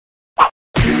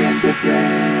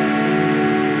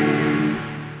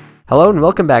Hello and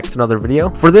welcome back to another video.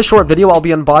 For this short video, I'll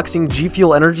be unboxing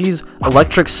Gfuel Energy's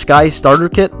Electric Sky Starter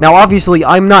Kit. Now, obviously,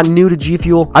 I'm not new to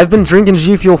Gfuel. I've been drinking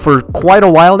Gfuel for quite a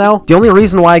while now. The only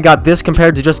reason why I got this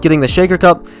compared to just getting the shaker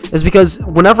cup is because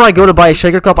whenever I go to buy a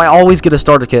shaker cup, I always get a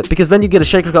starter kit, because then you get a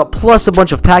shaker cup plus a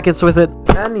bunch of packets with it.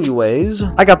 Anyways,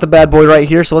 I got the bad boy right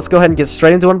here, so let's go ahead and get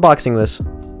straight into unboxing this.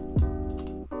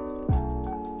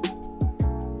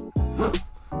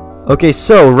 Okay,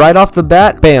 so right off the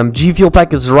bat, bam, Gfuel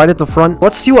pack is right at the front.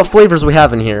 Let's see what flavors we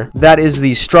have in here. That is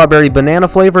the strawberry banana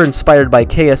flavor inspired by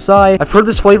KSI. I've heard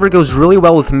this flavor goes really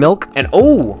well with milk. And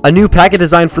oh, a new packet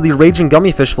design for the Raging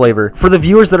Gummy Fish flavor. For the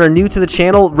viewers that are new to the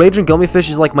channel, Raging Gummy Fish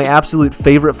is like my absolute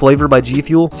favorite flavor by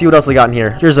Gfuel. See what else I got in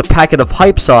here. Here's a packet of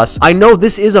hype sauce. I know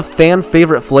this is a fan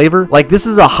favorite flavor. Like, this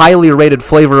is a highly rated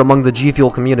flavor among the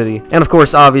Gfuel community. And of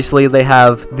course, obviously, they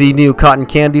have the new cotton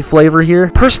candy flavor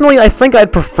here. Personally, I think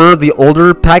I'd prefer the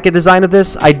older packet design of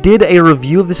this. I did a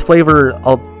review of this flavor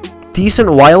a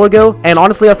decent while ago, and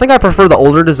honestly, I think I prefer the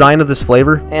older design of this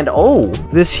flavor. And oh,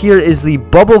 this here is the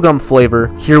bubblegum flavor.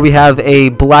 Here we have a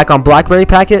black on blackberry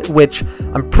packet, which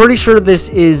I'm pretty sure this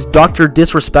is Dr.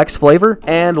 Disrespect's flavor.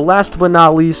 And last but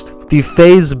not least, the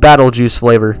FaZe Battle Juice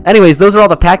flavor. Anyways, those are all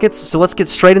the packets, so let's get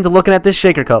straight into looking at this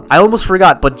shaker cup. I almost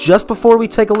forgot, but just before we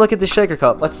take a look at the shaker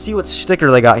cup, let's see what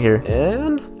sticker they got here.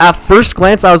 And at first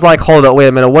glance, I was like, hold up, wait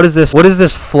a minute, what is this? What is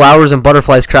this flowers and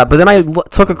butterflies crap? But then I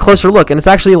took a closer look, and it's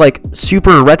actually like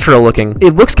super retro looking.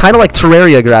 It looks kind of like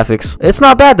Terraria graphics. It's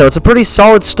not bad though. It's a pretty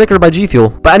solid sticker by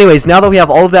Gfuel. But anyways, now that we have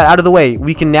all of that out of the way,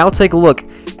 we can now take a look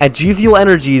at Gfuel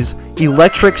Energy's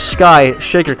Electric Sky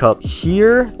Shaker Cup.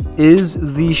 Here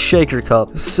is the shaker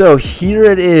cup. So here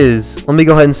it is. Let me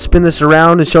go ahead and spin this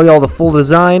around and show you all the full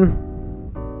design.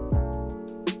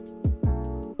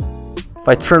 If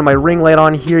I turn my ring light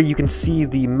on here, you can see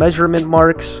the measurement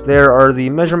marks. There are the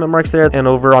measurement marks there. And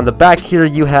over on the back here,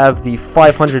 you have the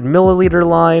 500 milliliter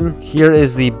line. Here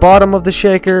is the bottom of the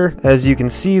shaker, as you can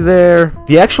see there.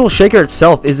 The actual shaker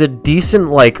itself is a decent,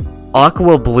 like,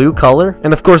 aqua blue color,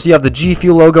 and of course you have the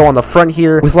Gfuel logo on the front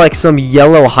here with like some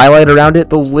yellow highlight around it.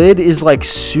 The lid is like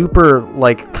super,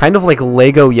 like, kind of like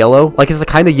Lego yellow, like it's the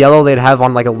kind of yellow they'd have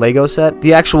on like a Lego set.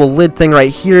 The actual lid thing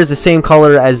right here is the same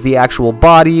color as the actual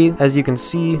body, as you can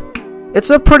see. It's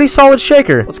a pretty solid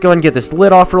shaker. Let's go ahead and get this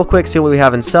lid off real quick, see what we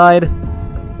have inside.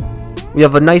 We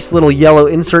have a nice little yellow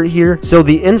insert here. So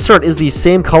the insert is the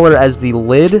same color as the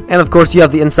lid, and of course you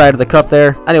have the inside of the cup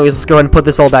there. Anyways, let's go ahead and put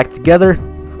this all back together.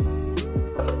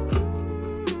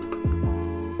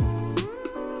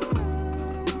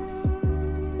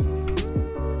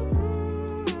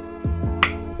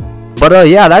 But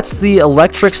yeah, that's the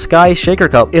Electric Sky Shaker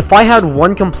Cup. If I had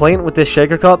one complaint with this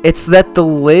shaker cup, it's that the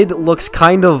lid looks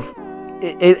kind of...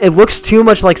 It looks too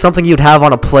much like something you'd have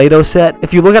on a Play-Doh set.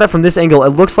 If you look at it from this angle, it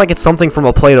looks like it's something from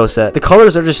a Play-Doh set. The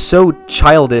colors are just so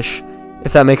childish,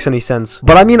 if that makes any sense.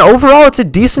 But I mean, overall, it's a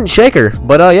decent shaker.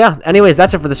 But yeah, anyways,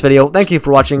 that's it for this video. Thank you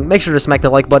for watching. Make sure to smack the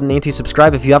like button and to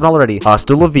subscribe if you haven't already.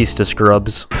 Hasta la vista,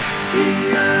 scrubs.